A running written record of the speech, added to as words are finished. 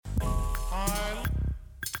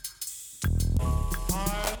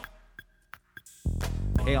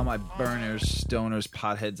Hey, all my burners, stoners,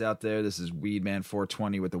 potheads out there. This is Weedman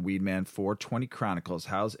 420 with the Weedman 420 Chronicles.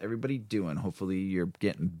 How's everybody doing? Hopefully you're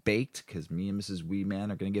getting baked, because me and Mrs. Weedman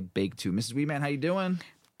are going to get baked too. Mrs. Weedman, how you doing?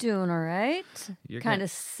 Doing all right. Kind of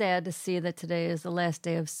sad to see that today is the last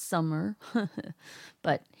day of summer.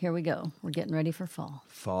 But here we go. We're getting ready for fall.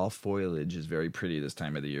 Fall foliage is very pretty this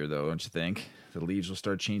time of the year, though, don't you think? The leaves will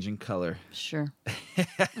start changing color. Sure.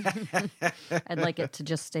 I'd like it to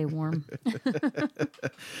just stay warm.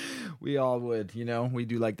 We all would, you know. We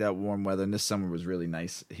do like that warm weather, and this summer was really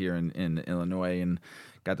nice here in Illinois, and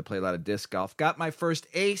got to play a lot of disc golf. Got my first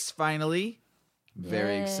ace finally.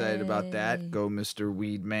 Very excited about that. Go Mr.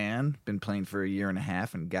 Weedman. Been playing for a year and a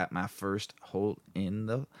half and got my first hole in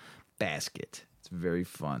the basket. It's very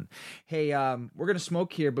fun. Hey, we're going to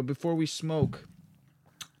smoke here, but before we smoke,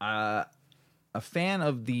 a fan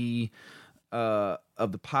of the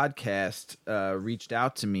podcast reached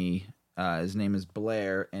out to me. His name is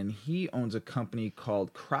Blair, and he owns a company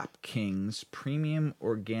called Crop Kings Premium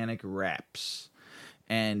Organic Wraps.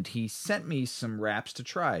 And he sent me some wraps to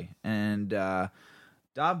try. And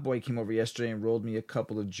Dog Boy came over yesterday and rolled me a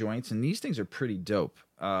couple of joints. And these things are pretty dope.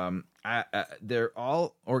 They're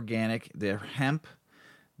all organic. They're hemp.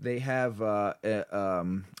 They have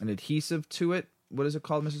an adhesive to it. What is it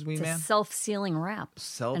called, Mrs. Weedman? It's a self-sealing wrap.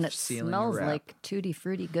 Self-sealing wrap. And it smells like tutti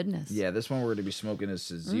frutti goodness. Yeah, this one we're going to be smoking is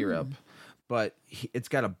Syrup. But it's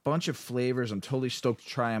got a bunch of flavors. I'm totally stoked to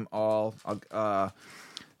try them all.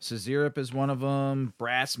 Syrup is one of them,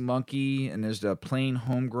 Brass Monkey, and there's the plain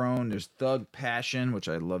homegrown. There's Thug Passion, which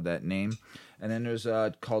I love that name. And then there's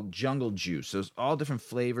called Jungle Juice. There's all different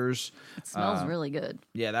flavors. It smells really good.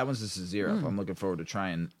 Yeah, that one's the Syrup. I'm looking forward to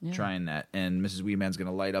trying that. And Mrs. Weedman's going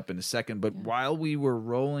to light up in a second. But while we were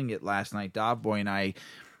rolling it last night, Dog Boy and I,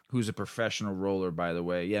 who's a professional roller, by the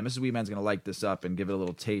way, Mrs. Weedman's going to light this up and give it a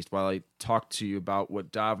little taste while I talk to you about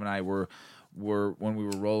what Dov and I were when we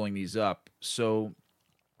were rolling these up. So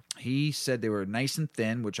he said they were nice and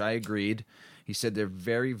thin, which I agreed. He said they're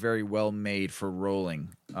very, very well made for rolling.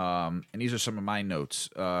 And these are some of my notes.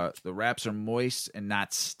 The wraps are moist and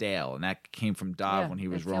not stale, and that came from Dov when he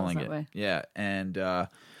was rolling it. Way. Yeah, and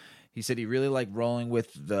he said he really liked rolling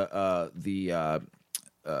with the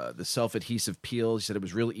self-adhesive peels. He said it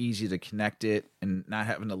was real easy to connect it, and not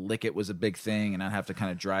having to lick it was a big thing, and not have to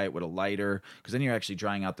kind of dry it with a lighter, because then you're actually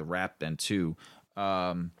drying out the wrap then too.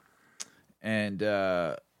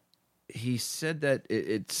 He said that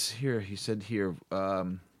it's here. He said here,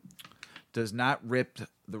 does not rip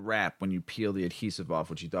the wrap when you peel the adhesive off,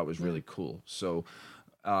 which he thought was really cool. So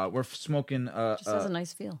we're smoking. Just has a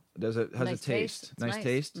nice feel. Does it has nice a taste? Nice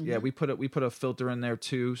taste. Mm-hmm. Yeah, we put a filter in there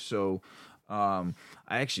too. So I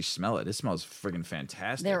actually smell it. It smells friggin'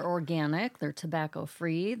 fantastic. They're organic. They're tobacco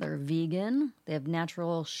free. They're vegan. They have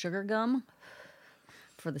natural sugar gum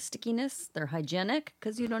for the stickiness. They're hygienic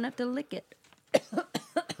because you don't have to lick it.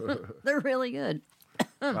 They're really good.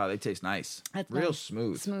 Wow, they taste nice. That's real nice.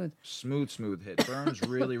 smooth hit. Burns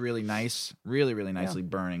really, really nice. Really, really nicely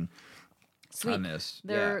burning. Sweet. On this.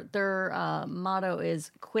 Their motto is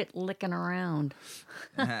 "Quit licking around."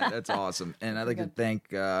 That's awesome. And I'd like to thank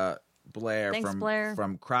Blair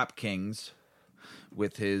from Crop Kings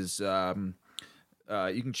with his. You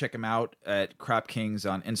can check him out at Crop Kings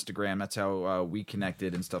on Instagram. That's how we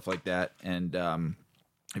connected and stuff like that. And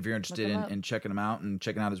if you're interested in checking him out and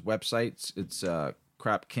checking out his website, it's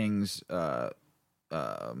Crop Kings, I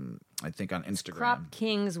think on Instagram. It's Crop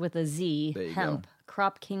Kings with a Z, there you hemp. Go.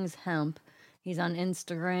 Crop Kings Hemp. He's on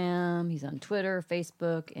Instagram, he's on Twitter,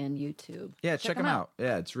 Facebook, and YouTube. Yeah, check him out.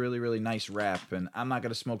 Yeah, it's really, really nice wrap. And I'm not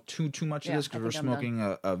going to smoke too much of this because we're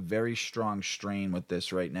smoking a very strong strain with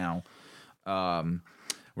this right now.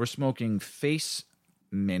 We're smoking Face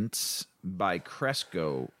Mints by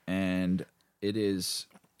Cresco, and it is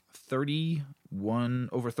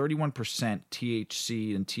over 31%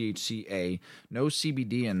 THC and THCA. No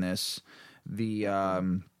CBD in this. The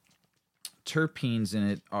terpenes in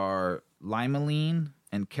it are limonene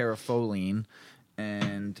and caryophyllene.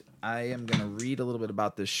 And I am going to read a little bit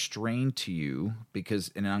about this strain to you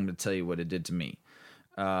and I'm going to tell you what it did to me.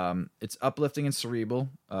 It's uplifting and cerebral.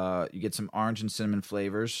 You get some orange and cinnamon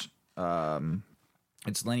flavors.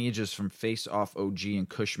 Its lineage is from Face Off OG and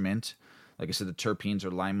Kush Mint. Like I said, the terpenes are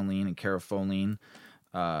limonene and caryophyllene.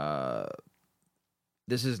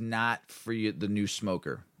 This is not for you, the new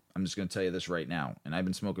smoker. I'm just going to tell you this right now. And I've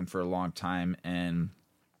been smoking for a long time. And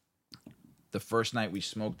the first night we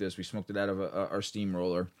smoked it out of our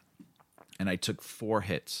steamroller. And I took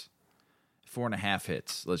 4.5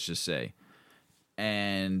 hits, let's just say.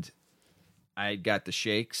 And I got the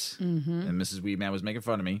shakes. And Mrs. Weedman was making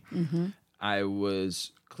fun of me. I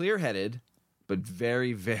was clear-headed, but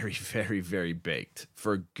very, very, very, very baked.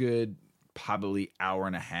 For a good probably hour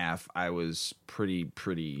and a half, I was pretty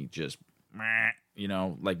just,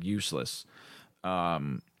 like useless.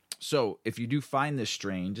 So if you do find this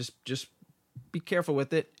strain, just be careful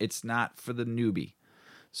with it. It's not for the newbie.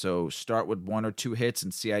 So start with 1 or 2 hits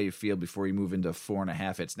and see how you feel before you move into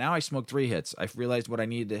 4.5 hits. Now I smoked 3 hits. I realized what I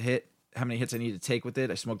needed to hit, how many hits I needed to take with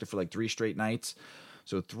it. I smoked it for like 3 straight nights.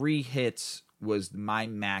 So 3 hits was my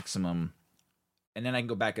maximum. And then I can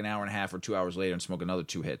go back an hour and a half or 2 hours later and smoke another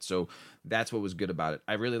 2 hits. So that's what was good about it.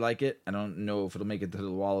 I really like it. I don't know if it'll make it to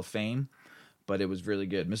the Wall of Fame, but it was really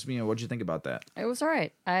good. Miss Mia, what did you think about that? It was all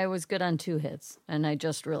right. I was good on 2 hits, and I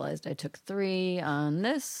just realized I took 3 on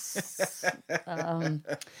this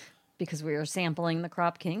because we were sampling the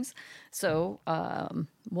Crop Kings. So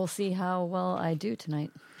we'll see how well I do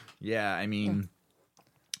tonight. Yeah, I mean,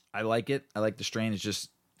 I like it. I like the strain. It's just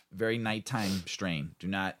very nighttime strain. Do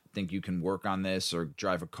not think you can work on this or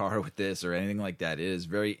drive a car with this or anything like that. It is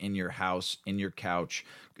very in your house, in your couch.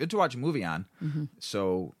 Good to watch a movie on. Mm-hmm.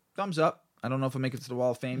 So thumbs up. I don't know if I'll make it to the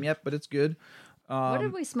Wall of Fame yet, but it's good. What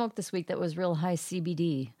did we smoke this week that was real high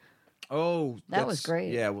CBD? Oh, that was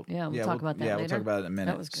great. Yeah, we'll talk about that later. Yeah, we'll talk about it in a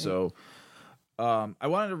minute. That was great. So I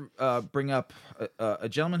wanted to bring up a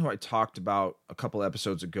gentleman who I talked about a couple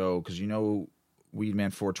episodes ago because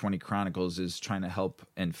Weedman 420 Chronicles is trying to help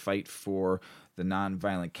and fight for the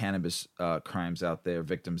nonviolent cannabis crimes out there,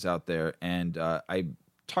 victims out there. And I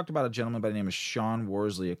talked about a gentleman by the name of Sean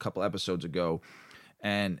Worsley a couple episodes ago,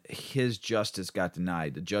 and his justice got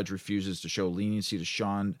denied. The judge refuses to show leniency to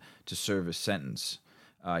Sean to serve his sentence.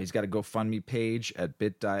 He's got a GoFundMe page at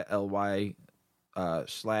bit.ly/VCC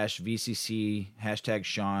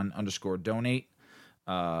 #Sean_donate.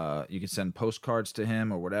 You can send postcards to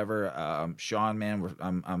him or whatever. Sean, man,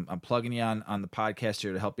 I'm plugging you on the podcast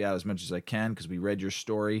here to help you out as much as I can because we read your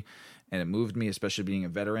story and it moved me, especially being a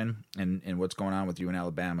veteran and what's going on with you in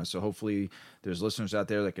Alabama. So hopefully there's listeners out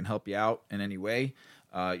there that can help you out in any way.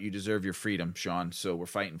 You deserve your freedom, Sean. So we're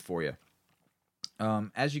fighting for you.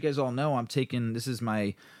 As you guys all know, this is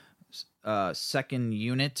my second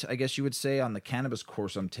unit, I guess you would say, on the cannabis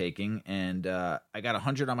course I'm taking, and I got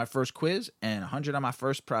 100 on my first quiz and 100 on my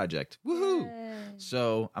first project. Woohoo! Yay.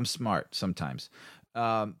 So I'm smart sometimes.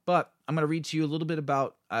 But I'm going to read to you a little bit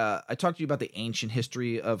about, I talked to you about the ancient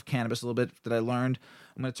history of cannabis a little bit that I learned.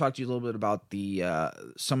 I'm going to talk to you a little bit about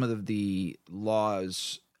some of the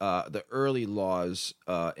laws, the early laws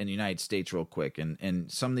in the United States real quick.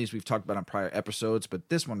 And some of these we've talked about on prior episodes, but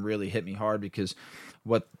this one really hit me hard because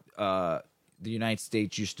what the United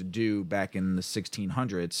States used to do back in the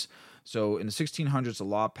 1600s. So in the 1600s, a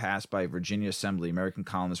law passed by Virginia Assembly, American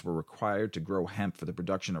colonists were required to grow hemp for the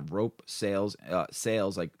production of rope, sails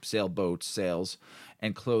like sailboats, sails,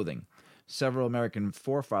 and clothing. Several American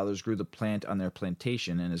forefathers grew the plant on their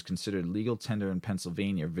plantation and is considered legal tender in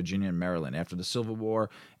Pennsylvania, Virginia, and Maryland. After the Civil War,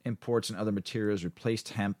 imports and other materials replaced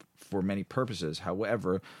hemp for many purposes.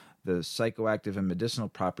 However, the psychoactive and medicinal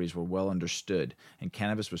properties were well understood, and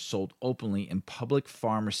cannabis was sold openly in public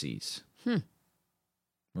pharmacies.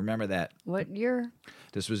 Remember that. What year?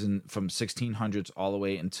 This was from 1600s all the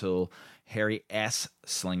way until Harry S.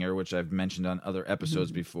 Slinger, which I've mentioned on other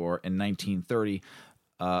episodes before, in 1930.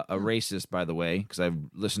 A racist, by the way, because I've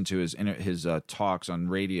listened to his talks on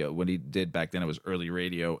radio. What he did back then, it was early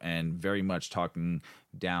radio, and very much talking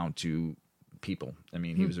down to people. I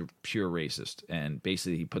mean, he was a pure racist, and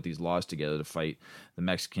basically he put these laws together to fight the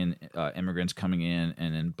Mexican immigrants coming in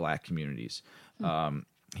and in black communities.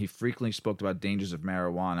 He frequently spoke about dangers of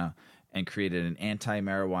marijuana and created an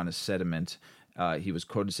anti-marijuana sentiment. He was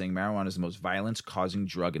quoted saying, "Marijuana is the most violence-causing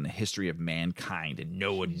drug in the history of mankind, and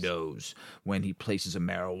no one knows when he places a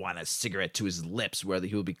marijuana cigarette to his lips whether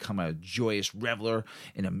he will become a joyous reveler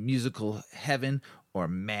in a musical heaven or a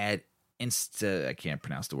mad I can't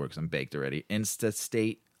pronounce the word because I'm baked already,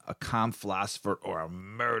 state, a calm philosopher, or a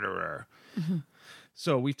murderer."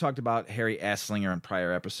 So we've talked about Harry S. Slinger in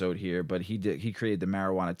prior episode here, but he created the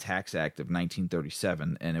Marijuana Tax Act of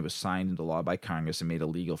 1937, and it was signed into law by Congress and made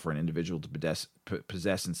illegal for an individual to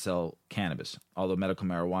possess and sell cannabis. Although medical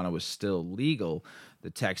marijuana was still legal,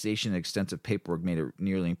 the taxation and extensive paperwork made it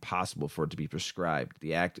nearly impossible for it to be prescribed.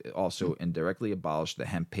 The act also indirectly abolished the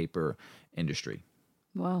hemp paper industry.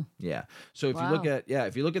 Wow. Yeah. So if you look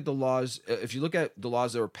at the laws, if you look at the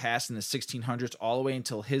laws that were passed in the 1600s all the way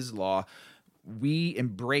until his law, we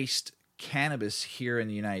embraced cannabis here in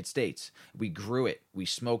the United States. We grew it. We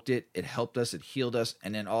smoked it. It helped us. It healed us.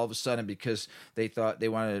 And then all of a sudden, because they thought they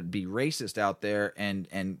wanted to be racist out there and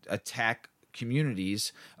attack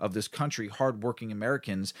communities of this country, hardworking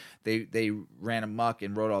Americans, they ran amok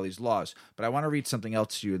and wrote all these laws. But I want to read something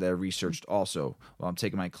else to you that I researched also while I'm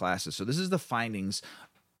taking my classes. So this is the findings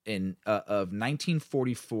of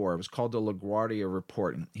 1944. It was called the LaGuardia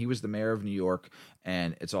Report. He was the mayor of New York,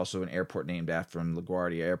 and it's also an airport named after him,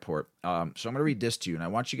 LaGuardia Airport. So I'm going to read this to you, and I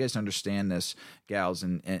want you guys to understand this, gals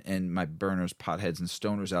and my burners, potheads, and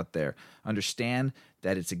stoners out there. Understand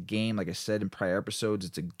that it's a game, like I said in prior episodes,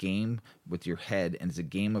 it's a game with your head, and it's a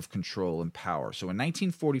game of control and power. So in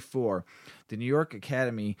 1944, the New York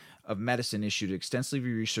Academy of Medicine issued an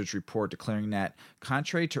extensively researched report declaring that,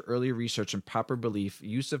 contrary to earlier research and popular belief,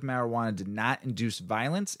 use of marijuana did not induce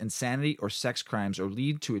violence, insanity, or sex crimes, or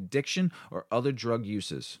lead to addiction or other drug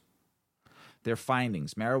uses. Their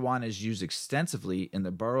findings: marijuana is used extensively in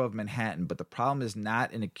the borough of Manhattan, but the problem is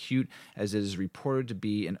not as acute as it is reported to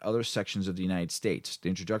be in other sections of the United States. The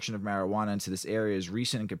introduction of marijuana into this area is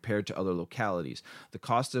recent and compared to other localities. The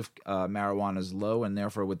cost of marijuana is low and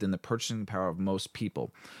therefore within the purchasing power of most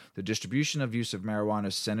people. The distribution of use of marijuana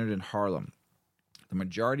is centered in Harlem. The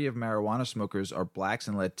majority of marijuana smokers are blacks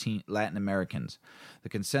and Latin Americans. The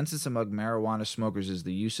consensus among marijuana smokers is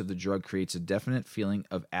the use of the drug creates a definite feeling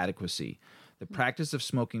of adequacy. The practice of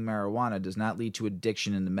smoking marijuana does not lead to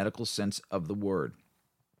addiction in the medical sense of the word.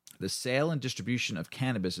 The sale and distribution of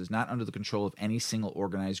cannabis is not under the control of any single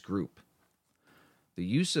organized group. The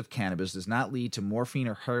use of cannabis does not lead to morphine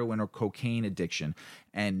or heroin or cocaine addiction,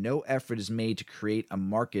 and no effort is made to create a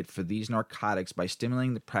market for these narcotics by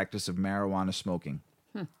stimulating the practice of marijuana smoking.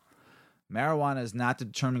 Marijuana is not the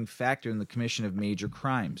determining factor in the commission of major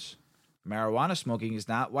crimes. Marijuana smoking is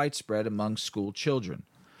not widespread among school children.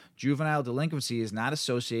 Juvenile delinquency is not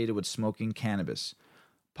associated with smoking cannabis.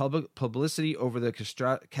 Publicity over the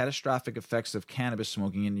catastrophic effects of cannabis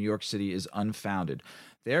smoking in New York City is unfounded.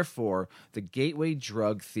 Therefore, the gateway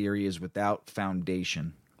drug theory is without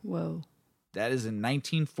foundation. Whoa. That is in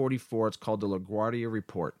 1944. It's called the LaGuardia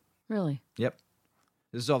Report. Really? Yep.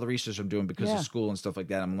 This is all the research I'm doing because of school and stuff like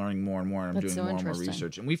that. I'm learning more and more, and I'm doing more and more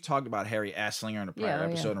research. And we've talked about Harry Asslinger in a prior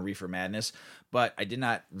episode on Reefer Madness, but I did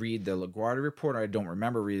not read the LaGuardia Report. I don't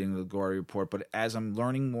remember reading the LaGuardia Report, but as I'm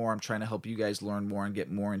learning more, I'm trying to help you guys learn more and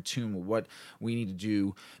get more in tune with what we need to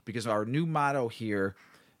do, because our new motto here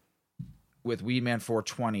with Weedman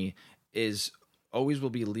 420 is always will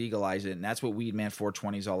be legalize it, and that's what Weedman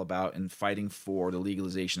 420 is all about, and fighting for the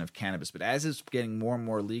legalization of cannabis. But as it's getting more and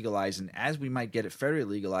more legalized, and as we might get it federally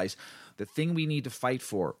legalized, the thing we need to fight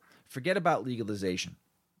for, forget about legalization,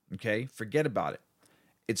 okay? Forget about it.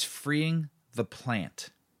 It's freeing the plant.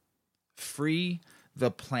 Free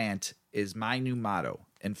the plant is my new motto,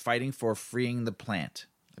 and fighting for freeing the plant.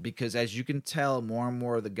 Because as you can tell, more and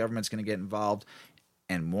more the government's going to get involved,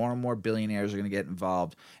 and more billionaires are going to get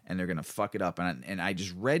involved, and they're going to fuck it up. And I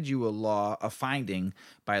just read you a finding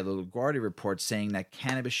by the LaGuardia Report saying that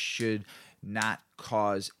cannabis should not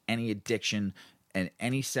cause any addiction and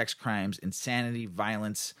any sex crimes, insanity,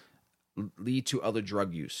 violence, lead to other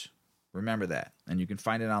drug use. Remember that. And you can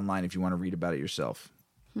find it online if you want to read about it yourself.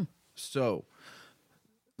 So,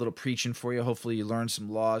 little preaching for you. Hopefully you learn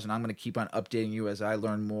some laws, and I'm going to keep on updating you as I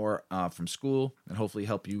learn more from school, and hopefully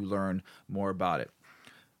help you learn more about it.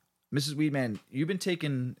 Mrs. Weedman, you've been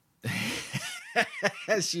taking...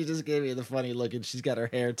 She just gave me the funny look, and she's got her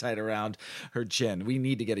hair tied around her chin. We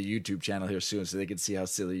need to get a YouTube channel here soon so they can see how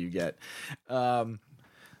silly you get.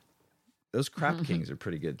 Those Crop Kings are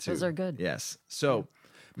pretty good, too. Those are good. Yes. So,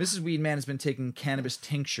 Mrs. Weedman has been taking cannabis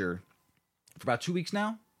tincture for about 2 weeks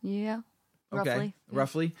now? Yeah. Okay. Roughly.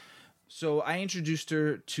 Roughly. So, I introduced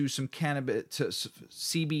her to some cannabis, to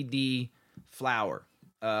CBD flower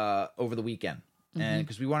over the weekend. And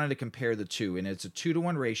because we wanted to compare the two, and it's a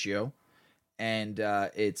 2-to-1 ratio, and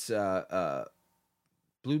it's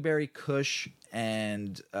Blueberry Kush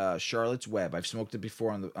and Charlotte's Web. I've smoked it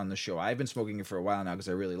before on the show. I've been smoking it for a while now because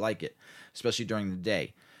I really like it, especially during the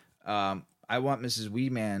day. I want Mrs.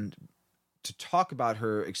 Weedman to talk about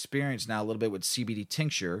her experience now a little bit with CBD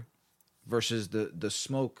tincture versus the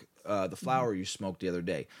smoke, the flower you smoked the other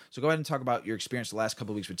day. So go ahead and talk about your experience the last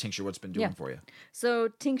couple of weeks with tincture. What's been doing for you? So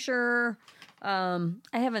tincture, I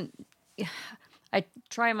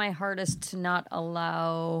try my hardest to not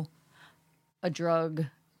allow a drug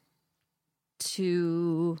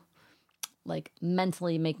to like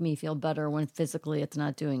mentally make me feel better when physically it's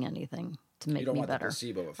not doing anything to make me better. The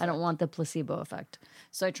placebo effect. I don't want the placebo effect.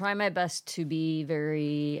 So I try my best to be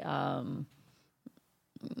very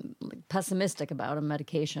pessimistic about a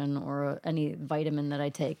medication or any vitamin that I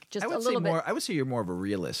take. Just a little bit. I would say you're more of a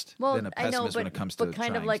realist than a pessimist when it comes to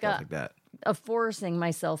kind of trying like stuff like that. Of forcing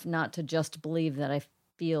myself not to just believe that I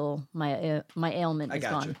feel my ailment I is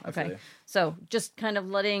got gone. you. I feel Okay, you. so just kind of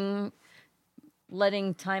letting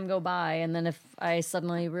time go by, and then if I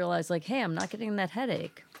suddenly realize like, hey, I'm not getting that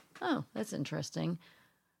headache. Oh, that's interesting.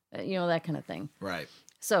 That kind of thing. Right.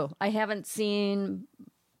 So I haven't seen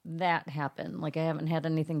that happen. Like I haven't had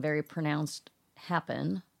anything very pronounced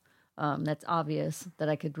happen. That's obvious that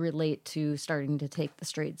I could relate to starting to take the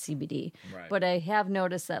straight CBD. Right. But I have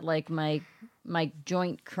noticed that like my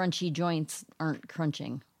crunchy joints aren't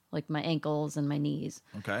crunching, like my ankles and my knees.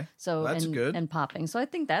 Okay. So Well, that's good. And popping. So I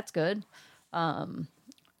think that's good. So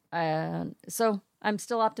I'm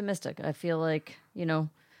still optimistic. I feel like,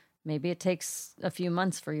 maybe it takes a few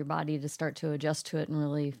months for your body to start to adjust to it and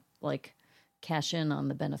really like cash in on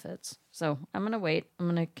the benefits. So I'm going to wait. I'm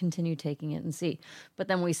going to continue taking it and see. But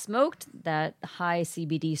then we smoked that high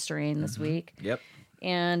CBD strain this week. Yep.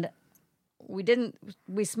 And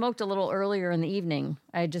we smoked a little earlier in the evening.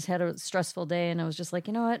 I just had a stressful day and I was just like,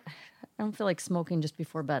 you know what? I don't feel like smoking just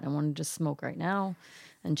before bed. I want to just smoke right now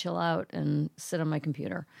and chill out and sit on my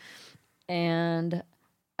computer. And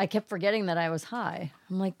I kept forgetting that I was high.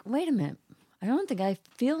 I'm like, wait a minute. I don't think I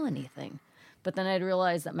feel anything. But then I'd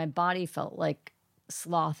realized that my body felt like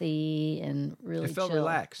slothy and really It felt chill.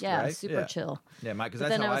 relaxed, Yeah, right? super Yeah. chill. Yeah, because But that's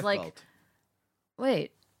then how I was like, felt.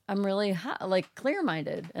 wait, I'm really high, like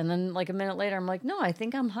clear-minded. And then like a minute later, I'm like, no, I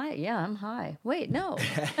think I'm high. Yeah, I'm high. Wait, no.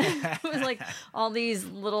 It was like all these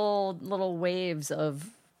little waves of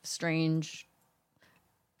strange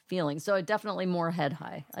feelings. So definitely more head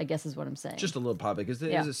high, I guess is what I'm saying. Just a little pop because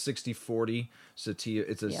it Yeah. is a 60-40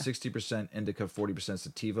 sativa. It's a Yeah. 60% indica, 40%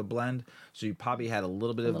 sativa blend. So you probably had a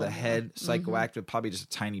little bit of the head psychoactive, probably just a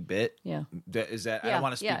tiny bit. Yeah. Is that? I Yeah, don't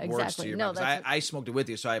want to speak yeah, words exactly. to you. No, Because that's I smoked it with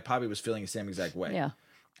you, so I probably was feeling the same exact way. Yeah.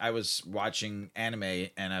 I was watching anime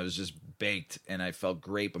and I was just baked and I felt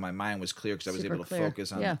great, but my mind was clear because I was Super able to clear.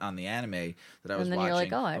 focus on, Yeah. on the anime that I was And then watching. you're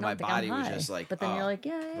like, oh, I but don't my think body I'm was high. just like, But then you're oh. like,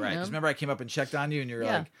 yeah, right. Because remember, I came up and checked on you and you were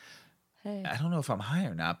Yeah. like, hey. I don't know if I'm high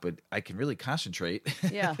or not, but I can really concentrate.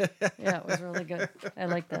 Yeah. Yeah, it was really good. I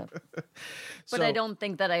like that. But So- I don't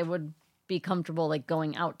think that I would be comfortable like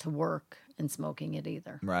going out to work and smoking it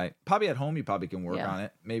either. Right. Probably at home, you probably can work Yeah. on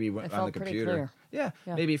it. Maybe on the felt pretty computer. clear. Yeah.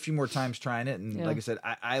 Yeah. Maybe a few more times trying it. And Yeah. like I said,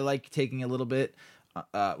 I like taking a little bit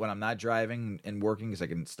when I'm not driving and working because I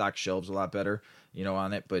can stock shelves a lot better,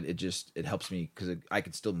 on it. But it helps me because I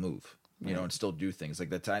can still move, and still do things like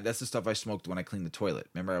that time. That's the stuff I smoked when I cleaned the toilet.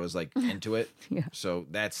 Remember, I was like into it. Yeah. So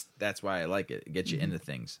that's why I like it. It gets you into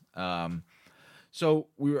things. So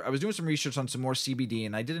I was doing some research on some more CBD,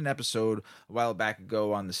 and I did an episode a while back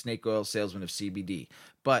ago on the snake oil salesman of CBD.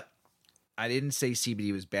 But I didn't say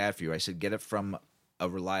CBD was bad for you. I said get it from a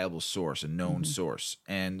reliable source, a known source.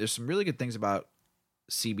 And there's some really good things about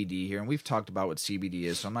CBD here, and we've talked about what CBD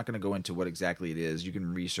is, so I'm not going to go into what exactly it is. You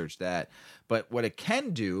can research that. But what it can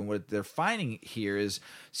do and what they're finding here is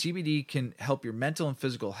CBD can help your mental and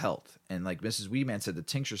physical health. And like Mrs. Weeman said, the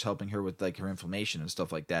tincture's helping her with like her inflammation and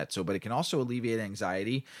stuff like that. So, but it can also alleviate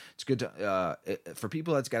anxiety. It's good to for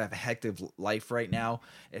people that's got to have a hectic life right now.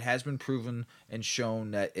 It has been proven and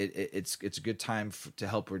shown that it's a good time to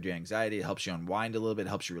help with your anxiety. It helps you unwind a little bit. It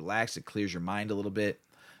helps you relax. It clears your mind a little bit.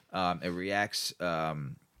 It reacts,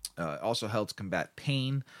 also helps combat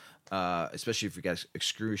pain, especially if you got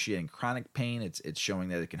excruciating chronic pain. It's showing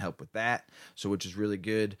that it can help with that, so which is really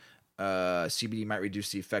good. CBD might reduce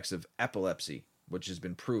the effects of epilepsy, which has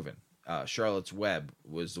been proven. Charlotte's Web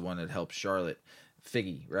was the one that helped Charlotte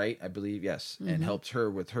Figge, right? I believe, yes, and helped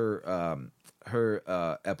her with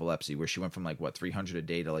her epilepsy, where she went from 300 a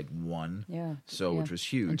day to 1. Yeah. So yeah. which was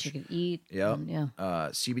huge. And she could eat. Yep. And, yeah.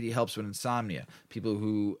 CBD helps with insomnia. People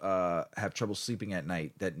who have trouble sleeping at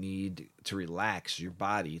night that need to relax your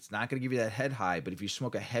body. It's not going to give you that head high, but if you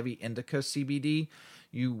smoke a heavy indica CBD,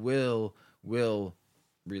 you will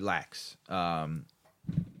relax.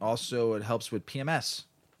 Also, it helps with PMS.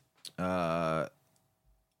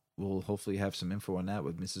 We'll hopefully have some info on that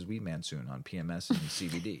with Mrs. Weedman soon on PMS and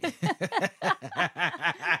CBD.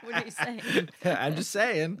 What are you saying? I'm just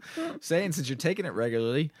saying since you're taking it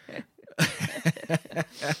regularly.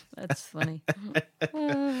 That's funny.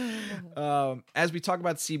 As we talk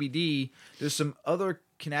about CBD, there's some other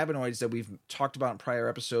cannabinoids that we've talked about in prior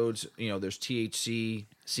episodes. There's THC,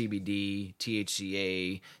 CBD,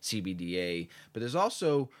 THCA, CBDA, but there's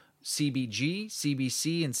also CBG,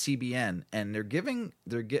 CBC, and CBN, and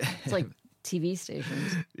It's like TV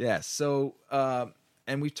stations. Yes. So,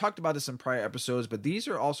 and we've talked about this in prior episodes, but these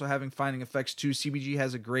are also having finding effects too. CBG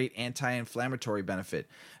has a great anti-inflammatory benefit,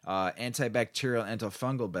 antibacterial,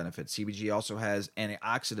 antifungal benefits. CBG also has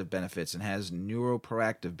antioxidant benefits and has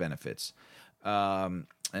neuroproactive benefits. And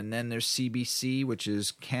then there's CBC, which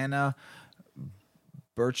is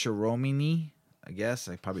bercheromini, I guess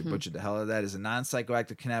I probably butchered the hell out of that, is a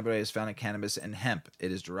non-psychoactive cannabinoid is found in cannabis and hemp.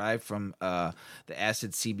 It is derived from the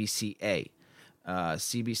acid CBCA.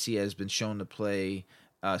 CBC has been shown to play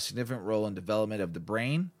a significant role in development of the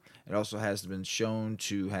brain. It also has been shown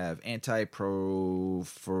to have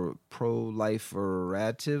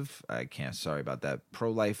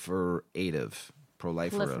proliferative.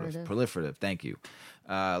 Proliferative. Thank you.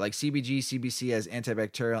 Like CBG, CBC has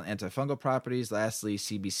antibacterial and antifungal properties. Lastly,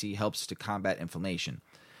 CBC helps to combat inflammation,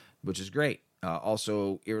 which is great.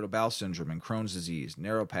 Also, irritable bowel syndrome and Crohn's disease,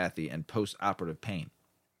 neuropathy, and post-operative pain.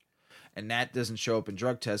 And that doesn't show up in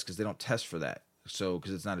drug tests because they don't test for that. So,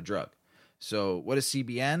 because it's not a drug. So, what is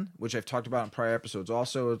CBN, which I've talked about in prior episodes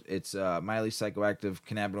also? It's a mildly psychoactive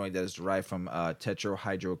cannabinoid that is derived from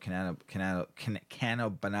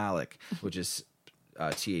tetrahydrocannabinolic, which is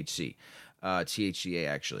THC. THCA,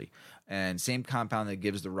 actually. And same compound that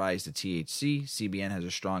gives the rise to THC. CBN has a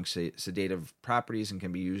strong sedative properties and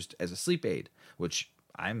can be used as a sleep aid, which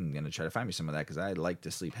I'm going to try to find me some of that because I like to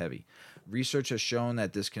sleep heavy. Research has shown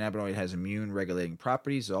that this cannabinoid has immune-regulating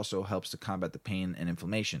properties. It also helps to combat the pain and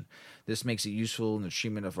inflammation. This makes it useful in the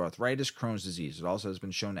treatment of arthritis, Crohn's disease. It also has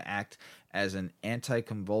been shown to act as an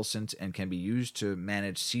anticonvulsant and can be used to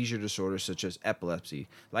manage seizure disorders such as epilepsy.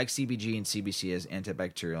 Like CBG and CBC has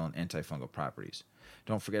antibacterial and antifungal properties.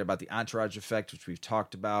 Don't forget about the entourage effect, which we've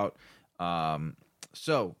talked about.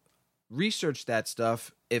 So research that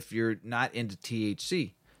stuff if you're not into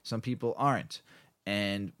THC. Some people aren't.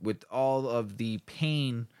 And with all of the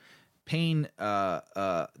pain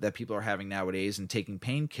that people are having nowadays and taking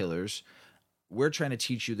painkillers, we're trying to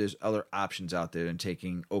teach you there's other options out there than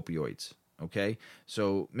taking opioids. Okay?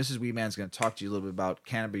 So Mrs. Weedman's going to talk to you a little bit about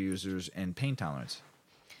cannabis users and pain tolerance.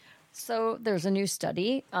 So there's a new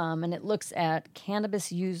study, and it looks at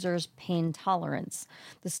cannabis users' pain tolerance.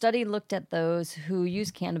 The study looked at those who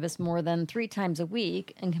use cannabis more than 3 times a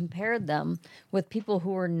week and compared them with people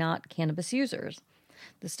who were not cannabis users.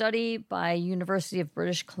 The study by University of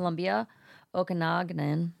British Columbia,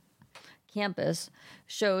 Okanagan campus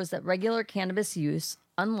shows that regular cannabis use,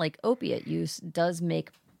 unlike opiate use, does make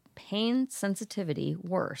pain sensitivity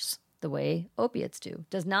worse the way opiates do.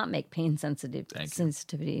 Does not make pain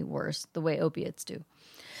sensitivity worse the way opiates do.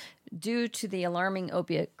 Due to the alarming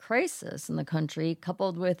opiate crisis in the country,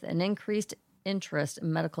 coupled with an increased interest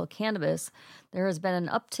in medical cannabis, there has been an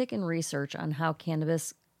uptick in research on how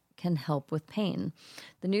cannabis can help with pain.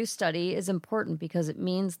 The new study is important because it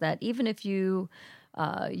means that even if you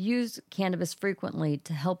use cannabis frequently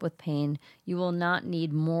to help with pain, you will not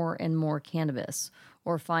need more and more cannabis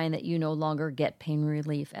or find that you no longer get pain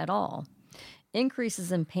relief at all.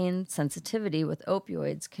 Increases in pain sensitivity with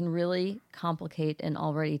opioids can really complicate an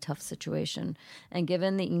already tough situation. And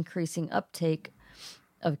given the increasing uptake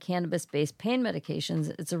of cannabis-based pain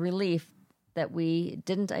medications, it's a relief that we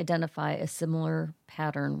didn't identify a similar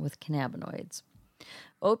pattern with cannabinoids.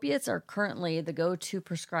 Opiates are currently the go-to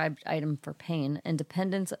prescribed item for pain, and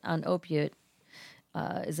dependence on opiate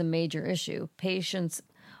is a major issue. Patients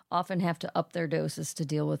often have to up their doses to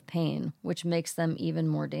deal with pain, which makes them even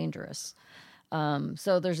more dangerous.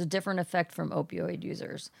 So there's a different effect from opioid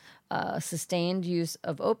users. Sustained use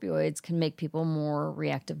of opioids can make people more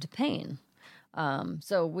reactive to pain.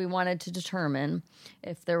 So we wanted to determine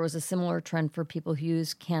if there was a similar trend for people who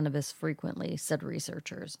use cannabis frequently, said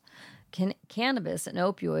researchers. Cannabis and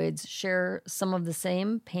opioids share some of the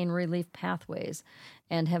same pain relief pathways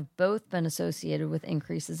and have both been associated with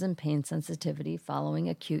increases in pain sensitivity following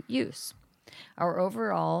acute use. Our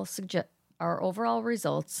overall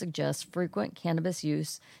results suggest frequent cannabis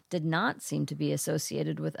use did not seem to be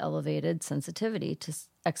associated with elevated sensitivity to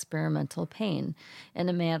experimental pain in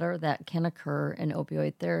a manner that can occur in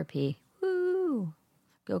opioid therapy. Woo!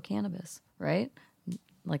 Go cannabis, right?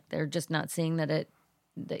 Like they're just not seeing that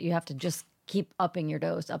you have to just keep upping your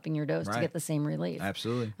dose right, to get the same relief.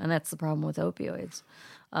 Absolutely. And that's the problem with opioids.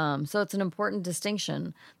 So it's an important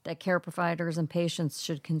distinction that care providers and patients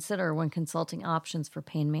should consider when consulting options for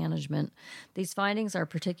pain management. These findings are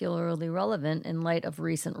particularly relevant in light of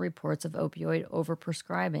recent reports of opioid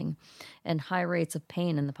overprescribing and high rates of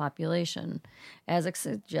pain in the population, as it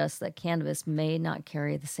suggests that cannabis may not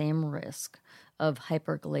carry the same risk of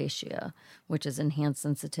hyperglycemia, which is enhanced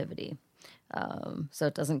sensitivity. So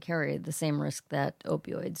it doesn't carry the same risk that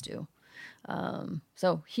opioids do.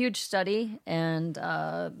 So huge study, and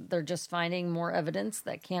they're just finding more evidence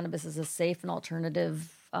that cannabis is a safe and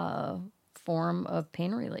alternative form of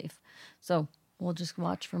pain relief. So we'll just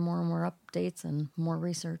watch for more and more updates and more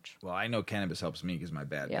research. Well, I know cannabis helps me because my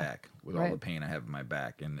bad back with all the pain I have in my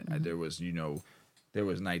back, and there was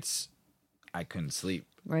nights I couldn't sleep.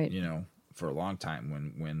 Right. for a long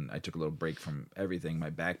time. When I took a little break from everything, my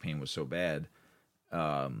back pain was so bad.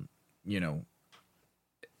 You know,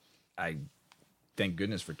 I thank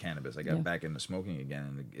goodness for cannabis. I got back into smoking again,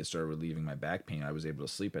 and it started relieving my back pain. I was able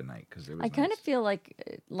to sleep at night because it was. I kind of feel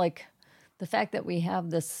like the fact that we have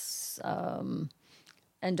this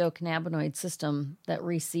endocannabinoid system that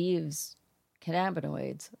receives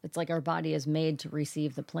cannabinoids. It's like our body is made to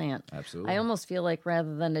receive the plant. Absolutely. I almost feel like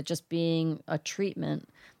rather than it just being a treatment,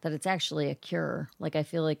 that it's actually a cure. Like I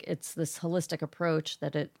feel like it's this holistic approach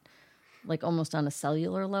that it, like almost on a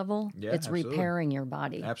cellular level, it's repairing your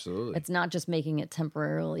body. Absolutely. It's not just making it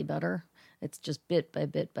temporarily better. It's just bit by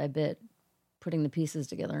bit by bit putting the pieces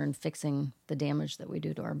together and fixing the damage that we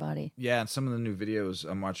do to our body. Yeah, and some of the new videos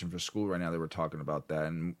I'm watching for school right now, they were talking about that,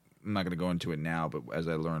 and I'm not going to go into it now, but as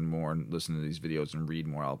I learn more and listen to these videos and read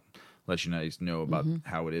more, I'll let you guys know about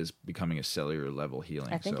how it is becoming a cellular level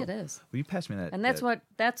healing. I think it is. Will you pass me that? And that's what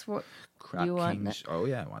you want. Kings. Oh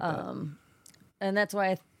yeah, I want that. And that's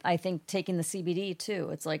why I think taking the CBD too,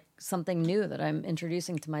 it's like something new that I'm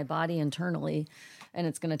introducing to my body internally, and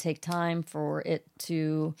it's going to take time for it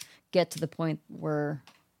to get to the point where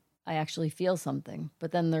I actually feel something.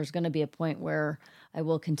 But then there's going to be a point where I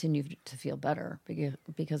will continue to feel better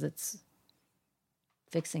because it's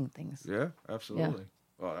fixing things. Yeah, absolutely.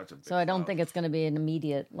 Yeah. Oh, that's a big so I don't think it's going to be an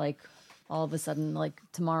immediate, like all of a sudden, like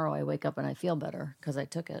tomorrow I wake up and I feel better because I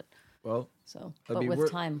took it. Well, so but with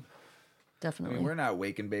time, definitely. I mean, we're not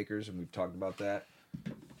wake and bakers, and we've talked about that.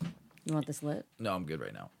 You want this lit? No, I'm good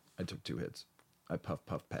right now. I took 2 hits. I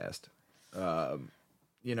puff past.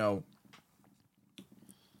 You know,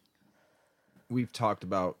 we've talked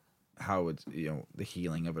about how it's, you know, the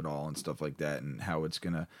healing of it all and stuff like that, and how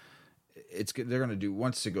they're gonna do,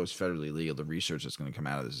 once it goes federally legal, the research that's gonna come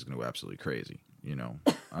out of this is gonna go absolutely crazy. You know,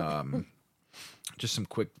 just some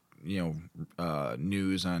quick, you know,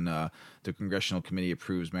 news on the Congressional Committee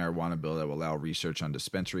approves marijuana bill that will allow research on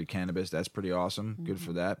dispensary cannabis. That's pretty awesome. Good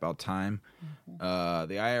for that. About time. The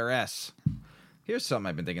IRS. Here's something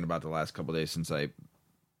I've been thinking about the last couple of days since I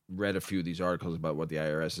read a few of these articles about what the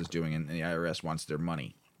IRS is doing, and the IRS wants their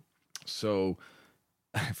money. So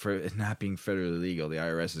for it not being federally legal, the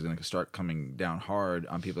IRS is going to start coming down hard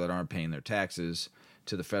on people that aren't paying their taxes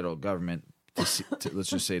to the federal government, let's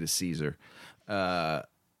just say to Caesar.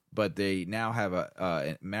 But they now have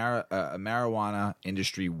a marijuana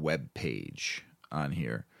industry web page on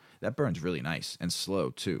here. That burns really nice and slow,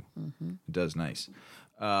 too. Mm-hmm. It does nice.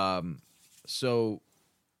 So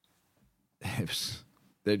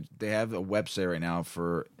they have a website right now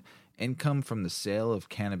for income from the sale of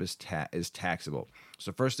cannabis is taxable.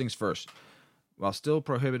 So first things first. While still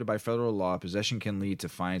prohibited by federal law, possession can lead to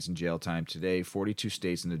fines and jail time. Today, 42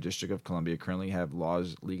 states and the District of Columbia currently have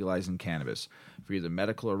laws legalizing cannabis for either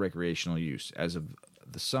medical or recreational use. As of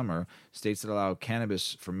the summer, states that allow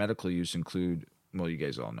cannabis for medical use include, well, you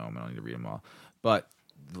guys all know them. I don't need to read them all. But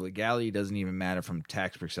the legality doesn't even matter from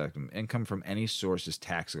tax perspective. Income from any source is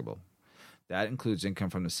taxable. That includes income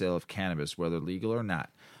from the sale of cannabis, whether legal or not.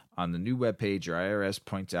 On the new webpage, your IRS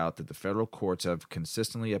points out that the federal courts have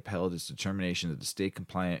consistently upheld its determination that the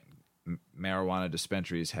state-compliant marijuana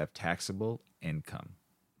dispensaries have taxable income.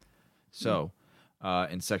 So,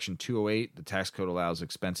 in Section 208, the tax code allows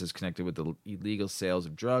expenses connected with the illegal sales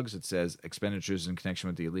of drugs. It says expenditures in connection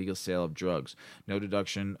with the illegal sale of drugs. No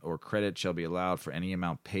deduction or credit shall be allowed for any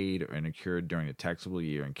amount paid or incurred during a taxable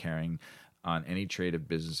year and carrying on any trade of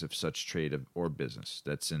business of such trade of or business.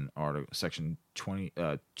 That's in Section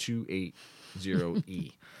 280E.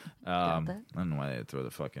 I don't know why they throw the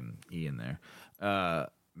fucking E in there.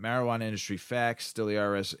 Marijuana industry facts. Still, the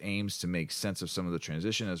IRS aims to make sense of some of the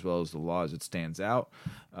transition as well as the law as it stands out.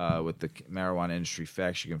 With the marijuana industry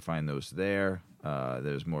facts, you can find those there.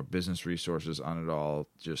 There's more business resources on it all.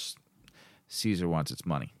 Just Caesar wants its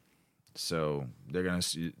money. So they're going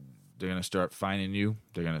to start finding you.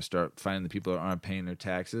 They're going to start finding the people that aren't paying their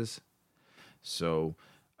taxes. So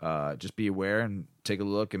just be aware and take a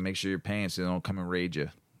look and make sure you're paying so they don't come and raid you.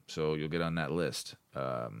 So you'll get on that list.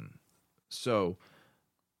 So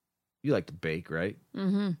you like to bake, right?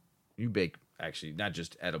 Mm-hmm. You bake, actually, not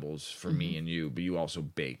just edibles for me and you, but you also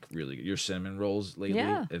bake really good. Your cinnamon rolls lately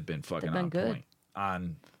have been fucking on point.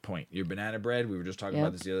 On point. Your banana bread, we were just talking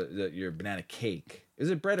about this your banana cake. Is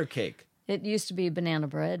it bread or cake? It used to be banana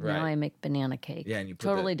bread. Right. Now I make banana cake. Yeah, and you put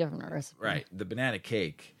totally different recipe. Right, the banana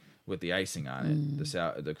cake with the icing on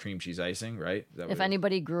it, the cream cheese icing. Right. If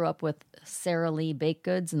anybody grew up with Sara Lee baked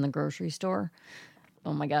goods in the grocery store,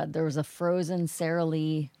 oh my God, there was a frozen Sara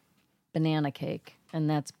Lee banana cake, and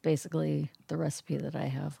that's basically the recipe that I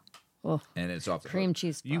have. Oh, and it's off the cream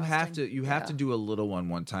cheese frosting. You have to do a little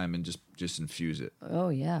one time and just infuse it. Oh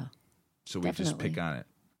yeah. So we just pick on it.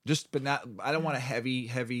 But not. I don't want a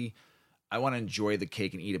heavy. I want to enjoy the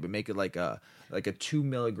cake and eat it, but make it like a 2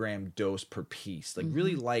 milligram dose per piece, like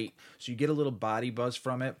really light, so you get a little body buzz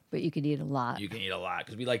from it. But you could eat a lot. You can eat a lot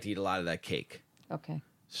because we like to eat a lot of that cake. Okay.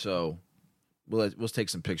 So we'll take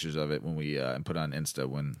some pictures of it when we and put on Insta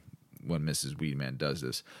when Mrs. Weedman does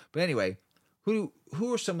this. But anyway, who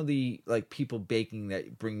are some of the like people baking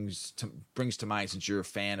that brings to mind, since you're a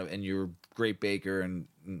fan of and you're a great baker and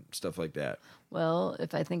stuff like that? Well,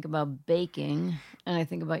 if I think about baking and I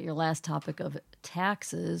think about your last topic of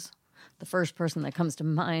taxes, the first person that comes to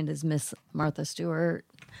mind is Miss Martha Stewart,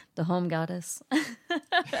 the home goddess.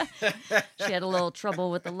 She had a little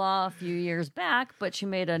trouble with the law a few years back, but she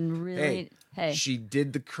made a really... Hey. She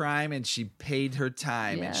did the crime and she paid her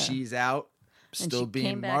time, and she's out still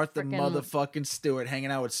being Martha motherfucking Stewart, hanging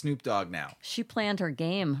out with Snoop Dogg now. She planned her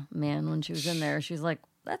game, man, when she was in there. She's like,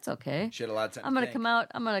 that's okay. She had a lot of time.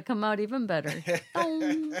 I'm gonna come out even better.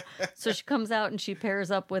 So she comes out and she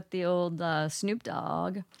pairs up with the old Snoop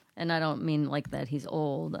Dogg, and I don't mean like that he's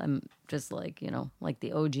old. I'm just like, like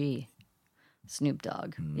the OG Snoop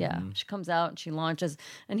Dogg. Mm-hmm. Yeah, she comes out and she launches.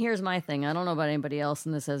 And here's my thing: I don't know about anybody else,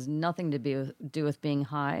 and this has nothing to do with being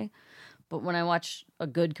high, but when I watch a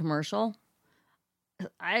good commercial,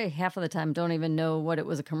 I half of the time don't even know what it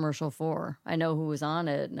was a commercial for. I know who was on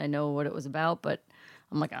it and I know what it was about, but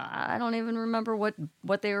I'm like, I don't even remember what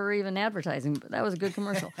they were even advertising, but that was a good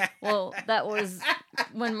commercial. Well, that was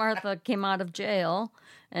when Martha came out of jail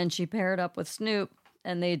and she paired up with Snoop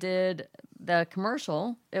and they did the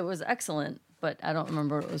commercial. It was excellent, but I don't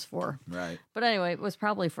remember what it was for. Right. But anyway, it was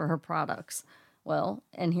probably for her products. Well,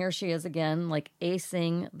 and here she is again, like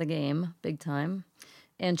acing the game big time.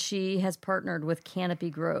 And she has partnered with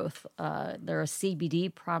Canopy Growth. They're a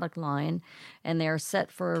CBD product line, and they are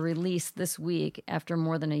set for a release this week after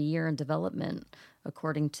more than a year in development,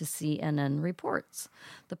 according to CNN reports.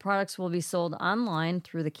 The products will be sold online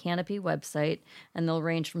through the Canopy website, and they'll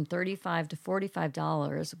range from $35 to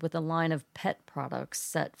 $45, with a line of pet products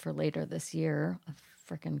set for later this year.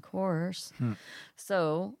 Frickin' course.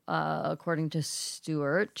 So, according to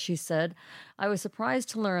Stewart, she said, I was surprised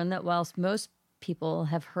to learn that whilst most people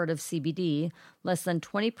have heard of CBD, less than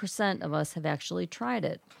 20% of us have actually tried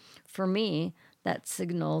it. For me, that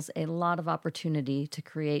signals a lot of opportunity to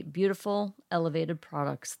create beautiful, elevated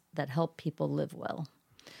products that help people live well.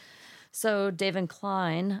 So David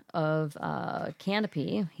Klein of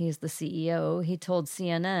Canopy, he's the CEO, he told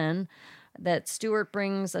CNN that Stewart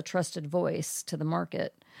brings a trusted voice to the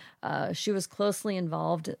market. She was closely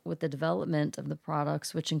involved with the development of the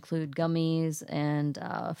products, which include gummies and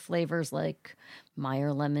flavors like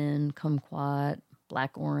Meyer lemon, kumquat,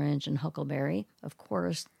 black orange, and huckleberry. Of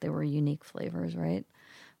course, they were unique flavors, right?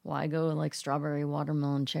 Why go like strawberry,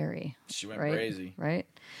 watermelon, cherry? She went crazy. Right?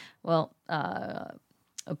 Well,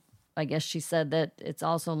 I guess she said that it's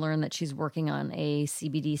also learned that she's working on a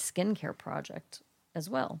CBD skincare project as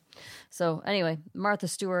well. So anyway, Martha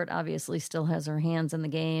Stewart obviously still has her hands in the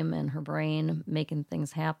game and her brain making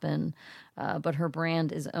things happen, but her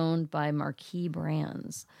brand is owned by Marquee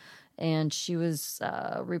Brands. And she was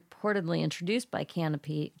reportedly introduced by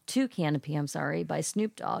Canopy by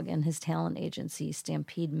Snoop Dogg and his talent agency,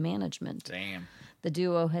 Stampede Management. Damn. The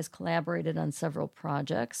duo has collaborated on several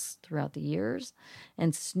projects throughout the years,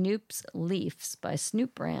 and Snoop's Leafs by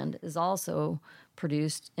Snoop brand is also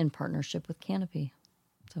produced in partnership with Canopy.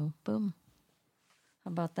 So, boom.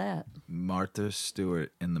 How about that? Martha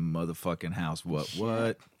Stewart in the motherfucking house.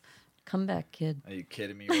 What? Comeback kid. Are you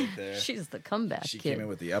kidding me right there? She's the comeback kid. She came in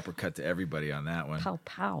with the uppercut to everybody on that one. Pow,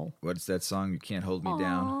 pow. What's that song? You Can't Hold Me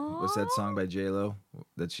Down. What's that song by J-Lo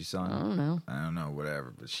that she sung? I don't know,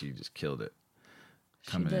 whatever, but she just killed it.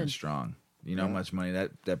 Coming in strong. You know how much money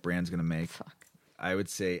that brand's going to make? Fuck. I would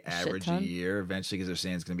say average a year eventually, because they're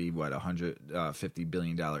saying it's going to be, what, $150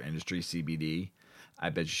 billion industry, CBD. I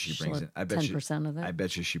bet you she brings in 10% of that. I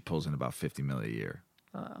bet you she pulls in about $50 million a year.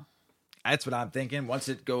 Oh. That's what I'm thinking. Once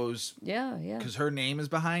it goes, yeah, because her name is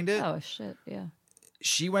behind it. Oh shit, yeah.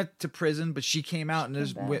 She went to prison, but she came out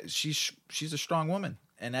and she's a strong woman,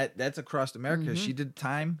 and that's across America. Mm-hmm. She did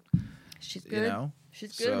time. She's good.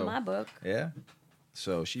 She's good in my book. Yeah.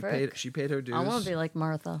 So she paid her dues. I want to be like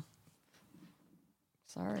Martha.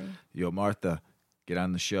 Sorry. Yo, Martha, get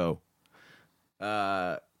on the show.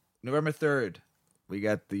 November 3rd. We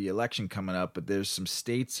got the election coming up, but there's some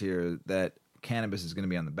states here that cannabis is going to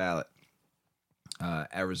be on the ballot.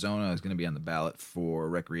 Arizona is going to be on the ballot for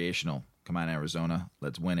recreational. Come on, Arizona.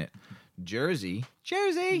 Let's win it. Jersey.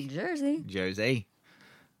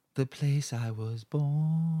 The place I was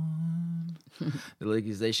born. The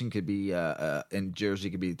legalization could be, in Jersey,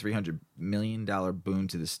 could be a $300 million boon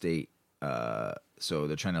to the state. So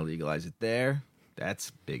they're trying to legalize it there.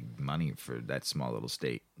 That's big money for that small little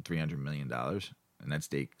state. $300 million. And that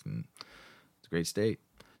state, it's a great state.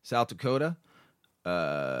 South Dakota,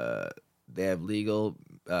 they have legal.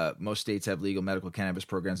 Most states have legal medical cannabis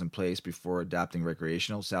programs in place before adopting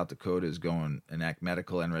recreational. South Dakota is going to enact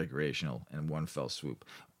medical and recreational in one fell swoop.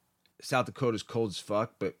 South Dakota's cold as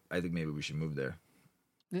fuck, but I think maybe we should move there.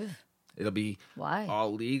 Ugh. It'll be Why?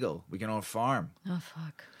 all legal. We can own a farm. Oh,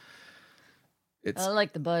 fuck. It's I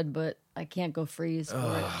like the bud, but I can't go freeze for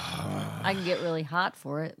it. I can get really hot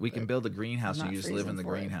for it. we can build a greenhouse I'm and not you just live in the freezing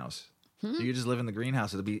for it. greenhouse. You can just live in the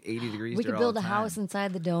greenhouse. It'll be 80 degrees We there could all build the a time. house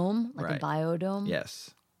inside the dome, like Right. a biodome. Yes.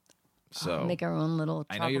 So Make our own little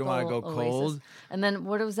I know you don't wanna tropical go oasis. cold. And then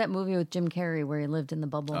what was that movie with Jim Carrey where he lived in the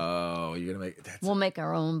bubble? oh, you're gonna make that's We'll make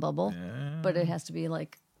our own bubble, yeah. but it has to be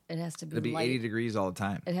like it has to be It'll be light. 80 degrees all the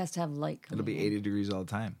time. It has to have light. It'll be coming in. 80 degrees all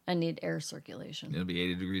the time. I need air circulation. It'll be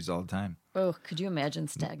 80 degrees all the time. Oh, could you imagine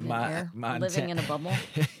stagnant air living in a bubble?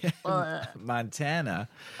 Ugh. Montana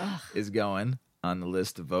is going on the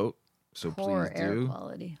list to vote. So Poor please air do.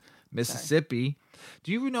 quality. Mississippi.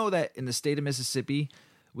 Do you know that in the state of Mississippi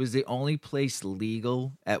was the only place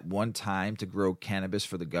legal at one time to grow cannabis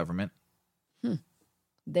for the government?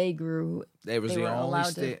 They grew. They was They the were only allowed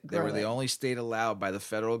to state. They grow were the it. only state allowed by the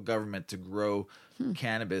federal government to grow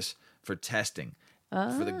cannabis for testing,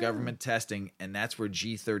 for the government testing, and that's where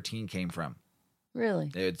G13 came from.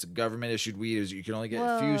 Really? It's government issued weed. You can only get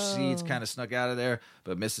a few seeds, Whoa. kind of snuck out of there.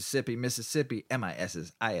 But Mississippi, MISSISSIPPI.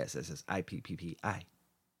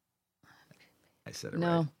 I said it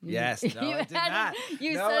No. right. Yes. No, you I did added- not.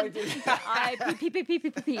 You No, I said did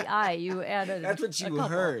I. You added. That's what a you couple.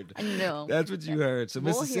 heard. I know. That's what you heard. So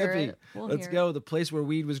We'll hear Mississippi, it. We'll let's hear go. The place where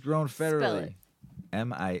weed was grown federally. it.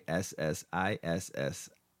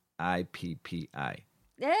 MISSISSIPPI.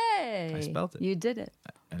 Yay! I spelled it. You did it.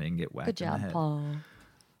 I didn't get whacked Good in the job, head. Paul.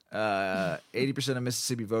 80% of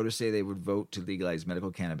Mississippi voters say they would vote to legalize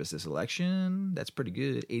medical cannabis this election. That's pretty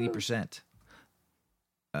good. 80%.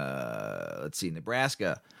 Let's see.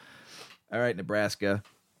 Nebraska. All right, Nebraska.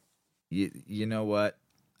 You know what?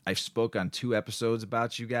 I've spoke on 2 episodes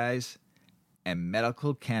about you guys, and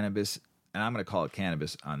medical cannabis, and I'm going to call it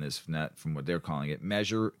cannabis on this, not from what they're calling it,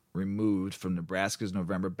 measure removed from Nebraska's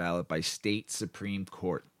November ballot by state Supreme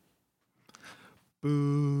Court.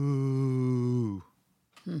 Boo.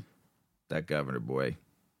 That governor boy.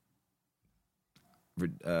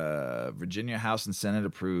 Virginia House and Senate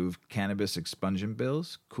approved cannabis expungement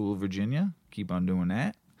bills. Cool, Virginia. Keep on doing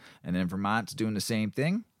that. And then Vermont's doing the same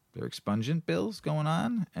thing. There are expungent bills going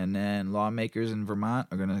on. And then lawmakers in Vermont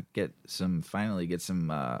are going to finally get some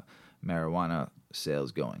marijuana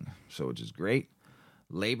sales going. So, which is great.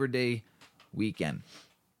 Labor Day weekend.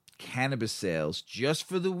 Cannabis sales just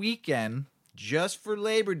for the weekend, just for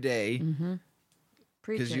Labor Day.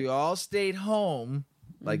 Preach Because it. you all stayed home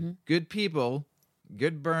like good people,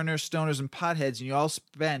 good burners, stoners, and potheads, and you all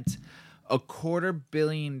spent $250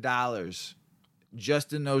 million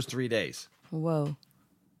just in those 3 days. Whoa.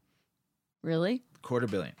 Really?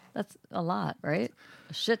 $250 million. That's a lot, right?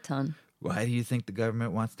 A shit ton. Why do you think the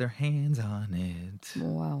government wants their hands on it?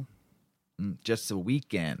 Wow. Just the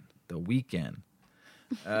weekend. The weekend.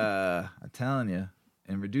 I'm telling you.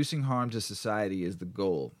 And reducing harm to society is the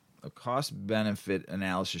goal. A cost-benefit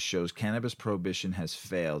analysis shows cannabis prohibition has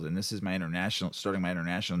failed. And this is starting my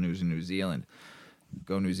international news in New Zealand.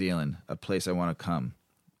 Go New Zealand, a place I want to come.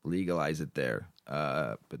 Legalize it there.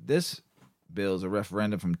 But this bill is a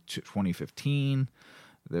referendum from 2015.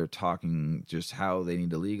 They're talking just how they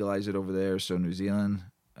need to legalize it over there. So New Zealand,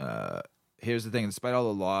 here's the thing. Despite all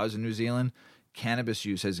the laws in New Zealand, cannabis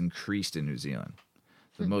use has increased in New Zealand.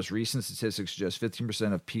 The most recent statistics suggest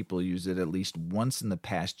 15% of people used it at least once in the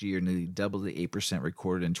past year, nearly double the 8%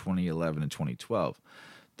 recorded in 2011 and 2012.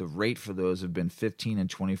 The rate for those have been 15 and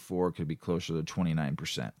 24, could be closer to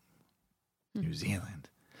 29%. New Zealand.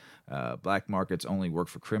 Black markets only work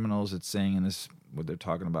for criminals, it's saying in this, what they're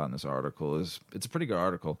talking about in this article is, it's a pretty good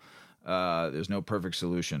article. There's no perfect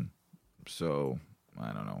solution. So,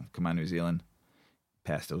 I don't know. Come on, New Zealand.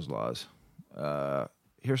 Pass those laws.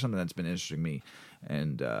 Here's something that's been interesting to me,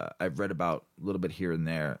 and I've read about a little bit here and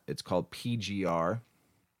there. It's called PGR,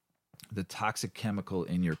 the toxic chemical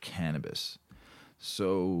in your cannabis.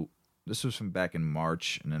 So this was from back in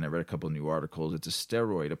March, and then I read a couple of new articles. It's a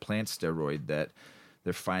steroid, a plant steroid that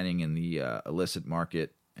they're finding in the illicit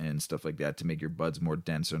market and stuff like that to make your buds more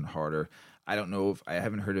denser and harder. I don't know I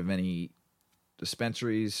haven't heard of any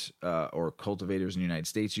dispensaries or cultivators in the United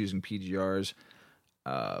States using PGRs,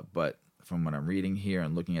 but from what I'm reading here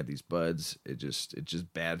and looking at these buds, it's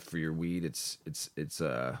just bad for your weed. It's not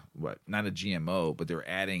a GMO, but they're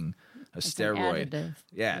adding a It's an steroid. additive.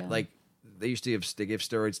 Yeah, like they used to they give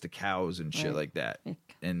steroids to cows and shit like that,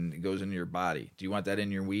 and it goes into your body. Do you want that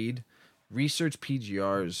in your weed? Research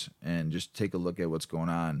PGRs and just take a look at what's going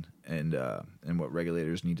on and what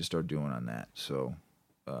regulators need to start doing on that. So,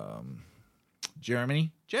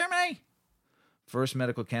 Germany, first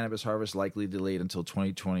medical cannabis harvest likely delayed until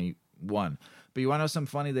 2021. But you want to know something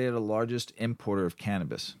funny? They are the largest importer of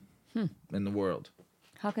cannabis in the world.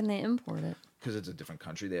 How can they import it? Because it's a different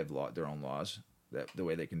country. They have their own laws, the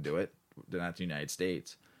way they can do it. They're not the United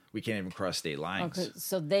States. We can't even cross state lines. Okay,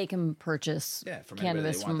 so they can purchase From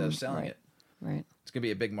cannabis they want them selling it. Right. It's gonna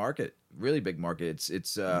be a big market, really big market.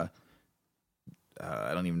 It's I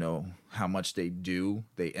don't even know how much they do.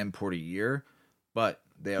 They import a year, but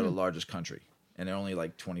they are the largest country, and there are only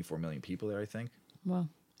like 24 million people there, I think. Well,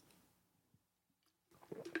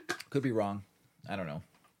 could be wrong. I don't know,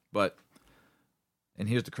 but and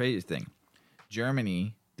here's the crazy thing: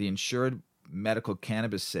 Germany, the insured medical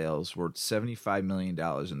cannabis sales were $75 million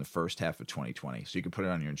in the first half of 2020. So you can put it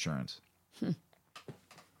on your insurance.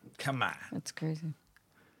 Come on. That's crazy.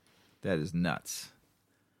 That is nuts.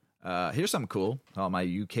 Here's something cool. All my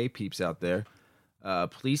UK peeps out there.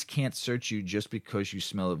 Police can't search you just because you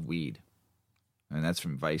smell of weed. And that's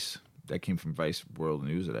from Vice. That came from Vice World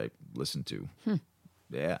News that I listened to.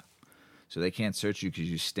 Yeah. So they can't search you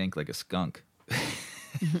because you stink like a skunk.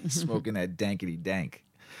 Smoking that dankety dank.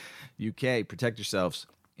 UK, protect yourselves.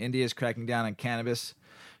 India is cracking down on cannabis.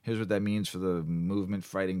 Here's what that means for the movement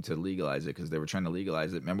fighting to legalize it, because they were trying to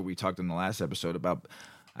legalize it. Remember we talked in the last episode about,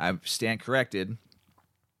 I stand corrected,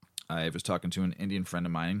 I was talking to an Indian friend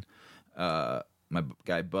of mine, my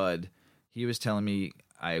guy Bud. He was telling me,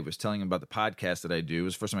 I was telling him about the podcast that I do. It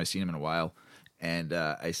was the first time I've seen him in a while. And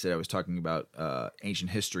I said I was talking about ancient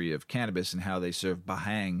history of cannabis and how they serve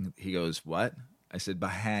bahang. He goes, what? I said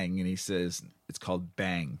bahang, and he says, it's called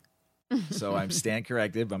bang. So I'm stand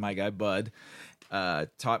corrected by my guy Bud.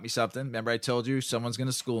 Taught me something. Remember I told you someone's going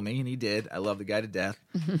to school me, and he did. I love the guy to death.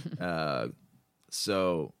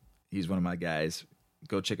 So he's one of my guys.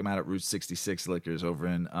 Go check him out at Route 66 Liquors over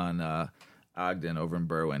on Ogden, over in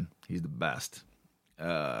Berwyn. He's the best.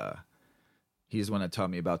 He's the one that taught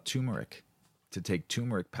me about turmeric. To take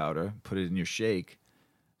turmeric powder, put it in your shake,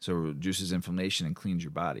 so it reduces inflammation and cleans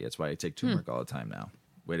your body. That's why I take turmeric all the time now.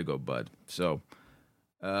 Way to go, Bud. So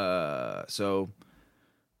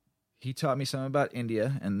he taught me something about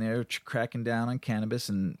India, and they're cracking down on cannabis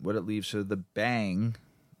and what it leaves for the bang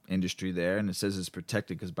industry there. And it says it's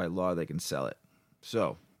protected because by law they can sell it.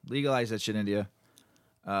 So legalize that shit, India.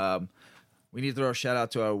 We need to throw a shout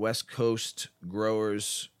out to our West Coast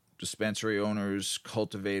growers, dispensary owners,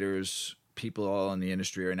 cultivators, people all in the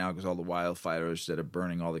industry right now, because all the wildfires that are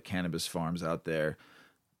burning all the cannabis farms out there.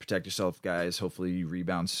 Protect yourself, guys. Hopefully you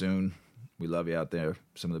rebound soon. We love you out there.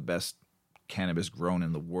 Some of the best cannabis grown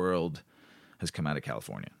in the world has come out of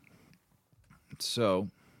California. So,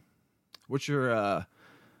 what's your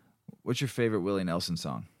favorite Willie Nelson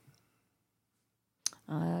song?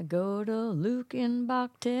 I go to Lukenbach,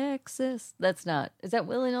 Texas. That's not. Is that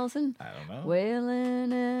Willie Nelson? I don't know.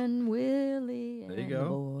 Waylon and Willie and There you go. the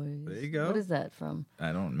boys. There you go. What is that from?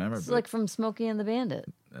 I don't remember. It's but like from Smokey and the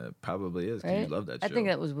Bandit. probably is. 'Cause Right? You love that show. I think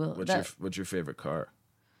that was Will. What's your favorite car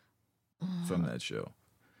from that show?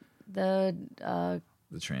 The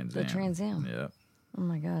Trans the Am. Trans Am. Yeah. Oh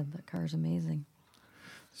my God, that car's amazing.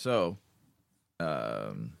 So,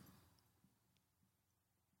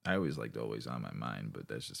 I always liked Always on My Mind, but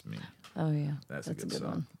that's just me. Oh yeah, That's a good one.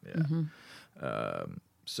 song. Yeah.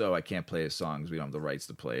 So I can't play his songs. We don't have the rights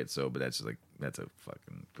to play it. So, but that's a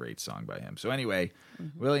fucking great song by him. So anyway,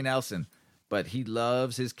 Willie Nelson, but he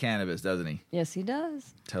loves his cannabis, doesn't he? Yes, he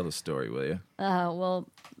does. Tell the story, will you?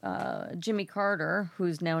 Jimmy Carter,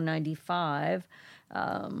 who's now 95,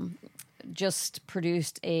 just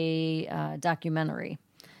produced a documentary.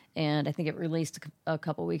 And I think it released a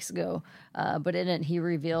couple weeks ago. But in it, he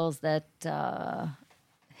reveals that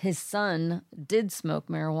his son did smoke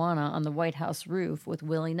marijuana on the White House roof with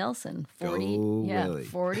Willie Nelson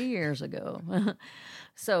 40 years ago.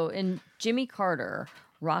 So in Jimmy Carter,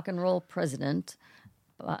 Rock and Roll President,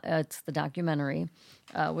 it's the documentary,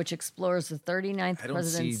 which explores the 39th I don't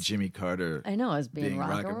president's... see Jimmy Carter I know, as being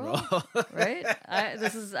rock and roll. Right?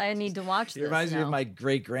 I need to watch this. It reminds me now. of my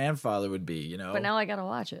great grandfather would be, you know. But now I got to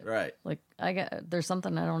watch it. Right. Like there's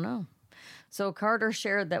something I don't know. So Carter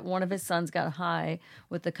shared that one of his sons got high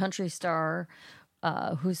with the country star,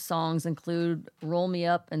 whose songs include "Roll Me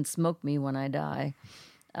Up" and "Smoke Me When I Die."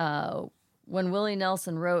 When Willie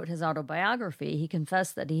Nelson wrote his autobiography, he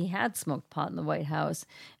confessed that he had smoked pot in the White House,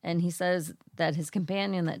 and he says that his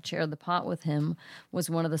companion that shared the pot with him was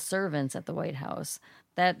one of the servants at the White House.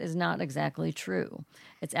 That is not exactly true.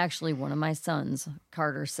 It's actually one of my sons,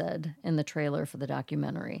 Carter said in the trailer for the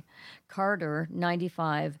documentary. Carter,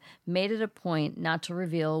 95, made it a point not to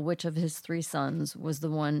reveal which of his 3 sons was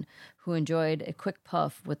the one who enjoyed a quick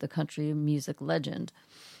puff with the country music legend.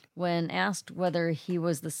 When asked whether he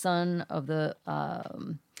was the son of the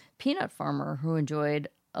peanut farmer who enjoyed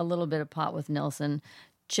a little bit of pot with Nelson,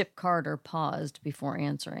 Chip Carter paused before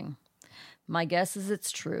answering. My guess is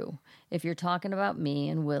it's true. If you're talking about me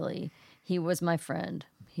and Willie, he was my friend,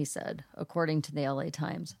 he said, according to the LA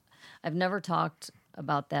Times. I've never talked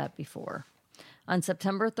about that before. On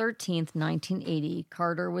September 13th, 1980,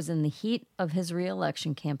 Carter was in the heat of his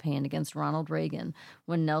re-election campaign against Ronald Reagan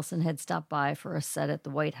when Nelson had stopped by for a set at the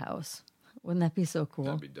White House. Wouldn't that be so cool?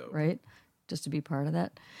 That'd be dope. Right? Just to be part of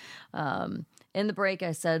that. In the break,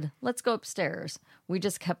 I said, let's go upstairs. We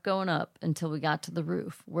just kept going up until we got to the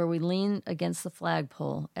roof, where we leaned against the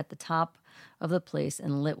flagpole at the top of the place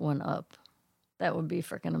and lit one up. That would be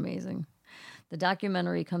freaking amazing. The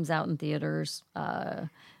documentary comes out in theaters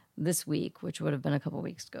this week, which would have been a couple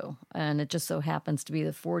weeks ago. And it just so happens to be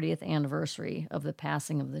the 40th anniversary of the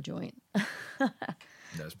passing of the joint.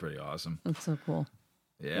 That's pretty awesome. That's so cool.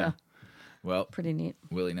 Yeah. Well, pretty neat.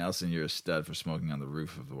 Willie Nelson, you're a stud for smoking on the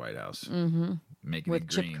roof of the White House. Mm-hmm. Making with it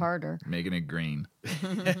green. Chip Carter. Making it green.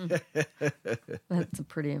 That's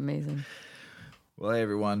pretty amazing. Well, hey,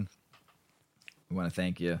 everyone. We want to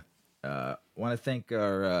thank you. Want to thank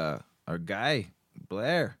our guy,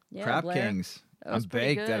 Blair. Yeah, Crop Blair. Kings. That was I'm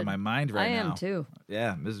pretty baked good. out of my mind right now. I am too.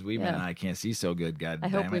 Yeah, Mrs. Weedman and I can't see so good. God I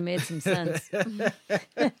damn hope we it. made some sense.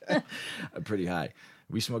 Pretty high.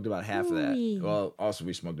 We smoked about half of that. Ooh-wee. Well, also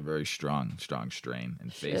we smoked a very strong strain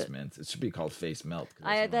and face mint. It should be called face melt.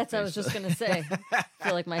 That's what I was just gonna say. I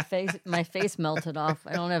feel like my face melted off.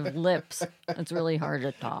 I don't have lips. It's really hard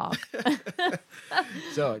to talk.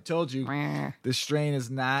 So I told you this strain is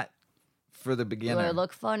not for the Do beginner. I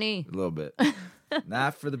look funny? A little bit.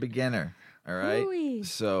 Not for the beginner. All right. Ooh-wee.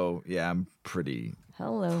 So yeah, I'm pretty.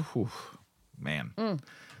 Hello. Whew, man.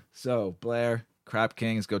 So Blair, Crop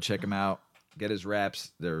Kings, go check him out. Get his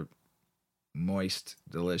wraps. They're moist,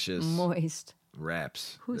 delicious Moist.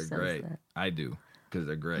 wraps. Who they're says great. that? I do because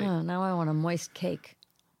they're great. Oh, now I want a moist cake.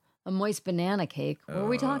 A moist banana cake. Were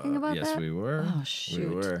we talking about yes, that? we were. Oh, shoot.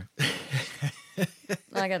 We were.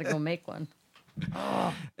 I got to go make one.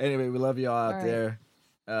 Anyway, we love you all out All there.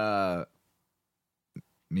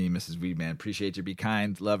 Me and Mrs. Weedman, appreciate you. Be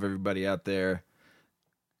kind. Love everybody out there.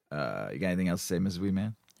 You got anything else to say, Mrs.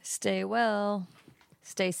 Weedman? Stay well.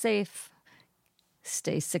 Stay safe.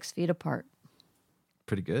 Stay 6 feet apart.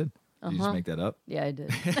 Pretty good. Did you just make that up? Yeah, I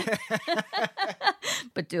did.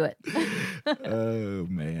 But do it. Oh,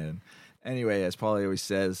 man. Anyway, as Paulie always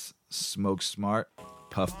says, smoke smart,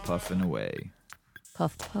 puff puffing away.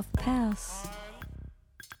 Puff, puff, pass.